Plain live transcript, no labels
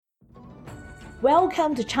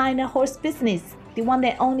Welcome to China Horse Business, the one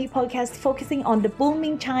and only podcast focusing on the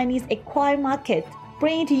booming Chinese equine market,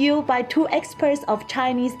 bringing to you by two experts of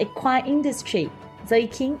Chinese equine industry, Zoe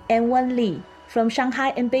King and Wen Li, from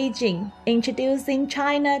Shanghai and Beijing, introducing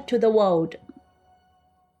China to the world.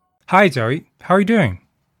 Hi Zoe, how are you doing?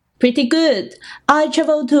 Pretty good. I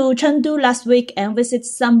traveled to Chengdu last week and visited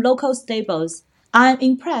some local stables. I'm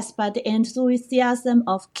impressed by the enthusiasm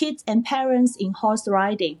of kids and parents in horse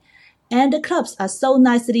riding, and the clubs are so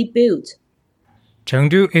nicely built.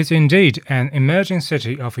 Chengdu is indeed an emerging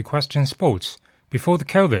city of equestrian sports. Before the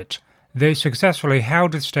COVID, they successfully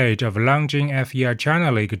held the stage of Langjing FEI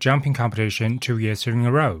China League jumping competition 2 years in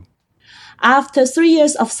a row. After 3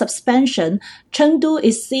 years of suspension, Chengdu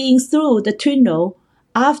is seeing through the tunnel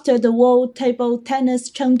after the World Table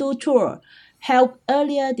Tennis Chengdu Tour held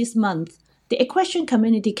earlier this month. The equestrian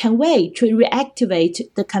community can wait to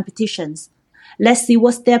reactivate the competitions. Let's see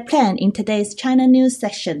what's their plan in today's China News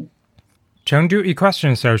section. Chengdu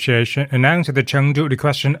Equestrian Association announced the Chengdu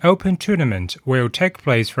Equestrian Open Tournament will take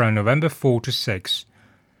place from November 4 to 6.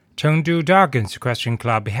 Chengdu Dargans Equestrian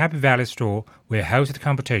Club Happy Valley Store will host the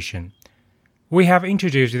competition. We have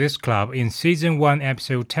introduced this club in Season 1,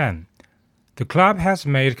 Episode 10. The club has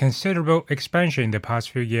made considerable expansion in the past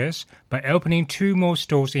few years by opening 2 more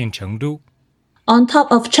stores in Chengdu. On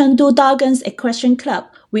top of Chengdu Dargans Equestrian Club,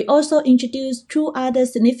 we also introduced 2 other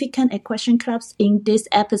significant equestrian clubs in this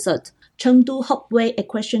episode. Chengdu Hopeway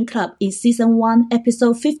Equestrian Club in Season 1,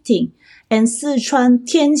 Episode 15, and Sichuan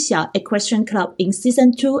Tianxia Equestrian Club in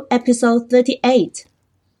Season 2, Episode 38.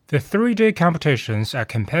 The 3-day competitions are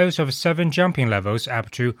composed of 7 jumping levels up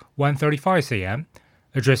to 135 cm.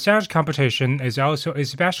 A dressage competition is also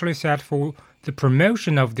especially set for the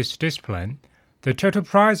promotion of this discipline. The total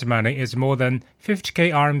prize money is more than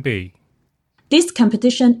 50k RMB. This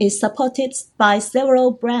competition is supported by several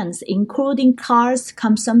brands including cars,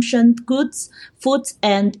 consumption goods, food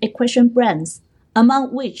and equestrian brands,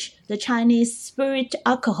 among which the Chinese spirit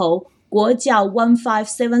alcohol Guojiao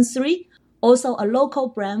 1573, also a local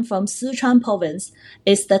brand from Sichuan province,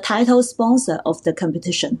 is the title sponsor of the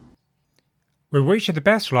competition. We wish the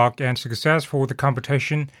best luck and success for the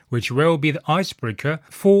competition, which will be the icebreaker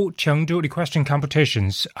for Chengdu equestrian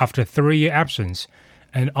competitions after 3-year absence.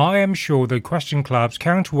 And I am sure the equestrian clubs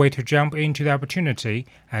can't wait to jump into the opportunity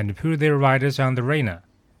and put their riders on the arena.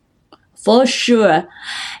 For sure.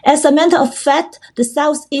 As a matter of fact, the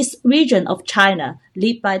southeast region of China,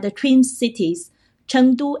 led by the twin cities,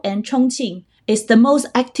 Chengdu and Chongqing, is the most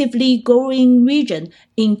actively growing region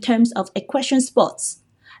in terms of equestrian sports.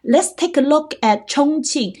 Let's take a look at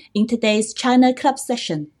Chongqing in today's China Club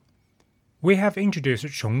session. We have introduced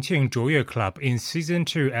Chongqing Zhuoyue Club in Season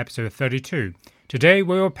 2, Episode 32. Today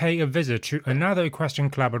we will pay a visit to another equestrian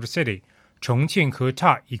club of the city, Chongqing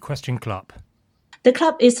Hetai Equestrian Club. The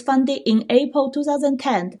club is founded in April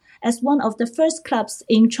 2010 as one of the first clubs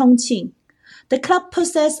in Chongqing. The club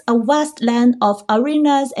possesses a vast land of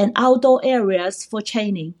arenas and outdoor areas for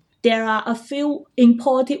training. There are a few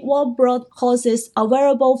imported wall-bred horses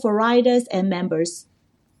available for riders and members.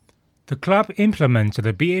 The club implements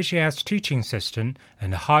the BHS teaching system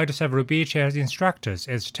and hired several BHS instructors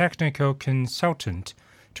as technical consultants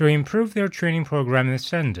to improve their training program and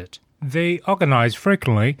standard. They organize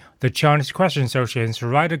frequently the Chinese Equestrian Association's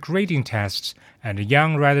rider grading tests and a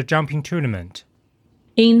young rider jumping tournament.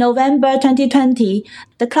 In November 2020,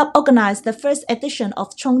 the club organized the first edition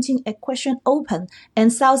of Chongqing Equestrian Open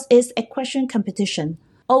and Southeast Equestrian Competition.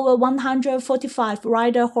 Over 145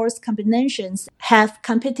 rider-horse combinations have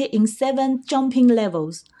competed in 7 jumping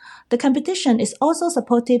levels. The competition is also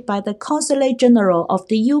supported by the Consulate General of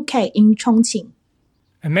the UK in Chongqing.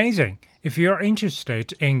 Amazing! If you are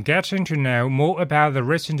interested in getting to know more about the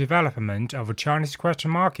recent development of the Chinese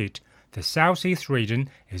equestrian market, the Southeast region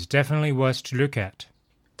is definitely worth to look at.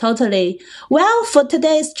 Totally. Well, for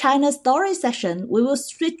today's China Story session, we will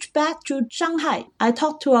switch back to Shanghai. I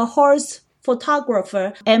talked to a horse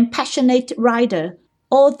photographer and passionate rider,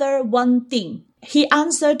 author Wen Ding. He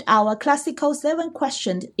answered our classical 7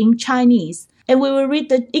 questions in Chinese, and we will read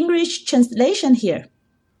the English translation here.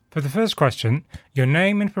 For the first question, your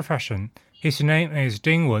name and profession. His name is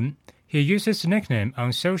Ding Wen. He uses the nickname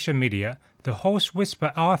on social media, the Horse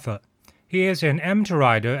Whisperer Arthur. He is an amateur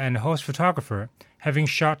rider and horse photographer, having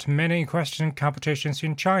shot many equestrian competitions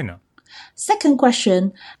in China. Second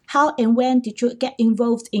question, how and when did you get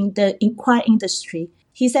involved in the equine industry?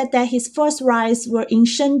 He said that his first rides were in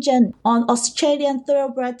Shenzhen on Australian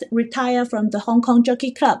thoroughbred retired from the Hong Kong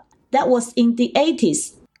Jockey Club. That was in the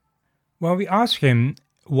 80s. When we asked him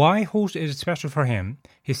why horse is special for him,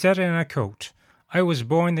 he said, and I quote, "I was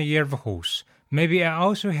born in the year of a horse. Maybe I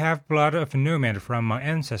also have blood of nomad from my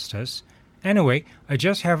ancestors. Anyway, I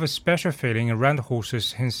just have a special feeling around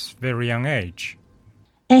horses since very young age.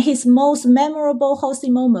 And his most memorable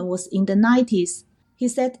horsing moment was in the 90s. He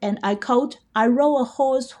said, and I quote, "I rode a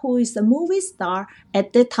horse who is a movie star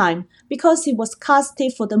at that time because he was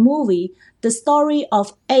casted for the movie The Story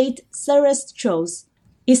of 8 Celestials.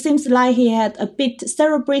 It seems like he had a bit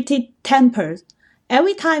celebrated temper.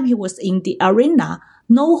 Every time he was in the arena,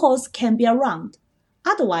 no horse can be around.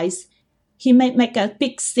 Otherwise, he may make a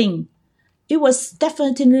big scene. It was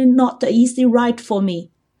definitely not an easy ride for me.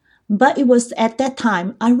 But it was at that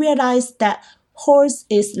time I realized that horse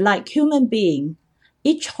is like human being.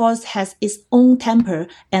 Each horse has its own temper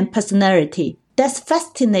and personality. That's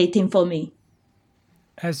fascinating for me."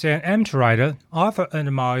 As an amateur rider, Arthur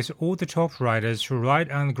admires all the top riders who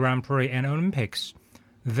ride on the Grand Prix and Olympics.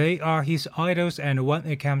 They are his idols, and when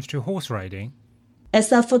it comes to horse riding,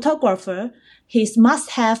 as a photographer, his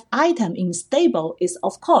must-have item in stable is,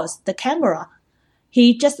 of course, the camera.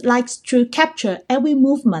 He just likes to capture every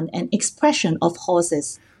movement and expression of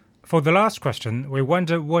horses. For the last question, we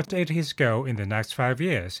wonder what is his goal in the next 5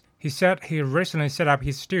 years. He said he recently set up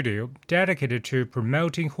his studio dedicated to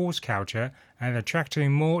promoting horse culture and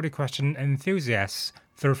attracting more equestrian enthusiasts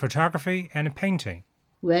through photography and painting.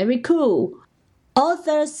 Very cool.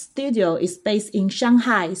 Arthur's studio is based in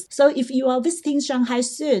Shanghai, so if you are visiting Shanghai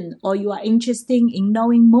soon or you are interested in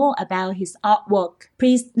knowing more about his artwork,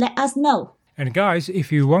 please let us know. And guys,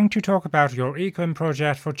 if you want to talk about your equine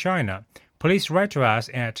project for China, please write to us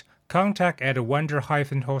at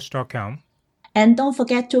contact@wonder-horse.com. And don't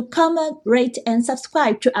forget to comment, rate, and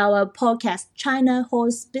subscribe to our podcast, China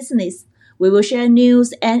Horse Business. We will share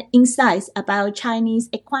news and insights about Chinese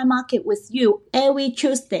equine market with you every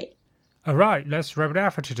Tuesday. All right, let's wrap it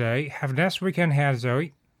up for today. Have a nice weekend ahead,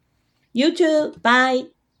 Zoe. You too. Bye.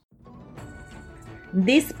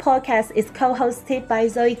 This podcast is co-hosted by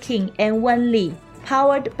Zoe King and Wen Li,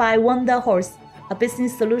 powered by Wonder Horse, a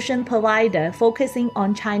business solution provider focusing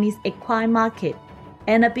on Chinese equine market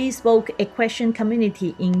and a bespoke equestrian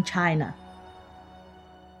community in China.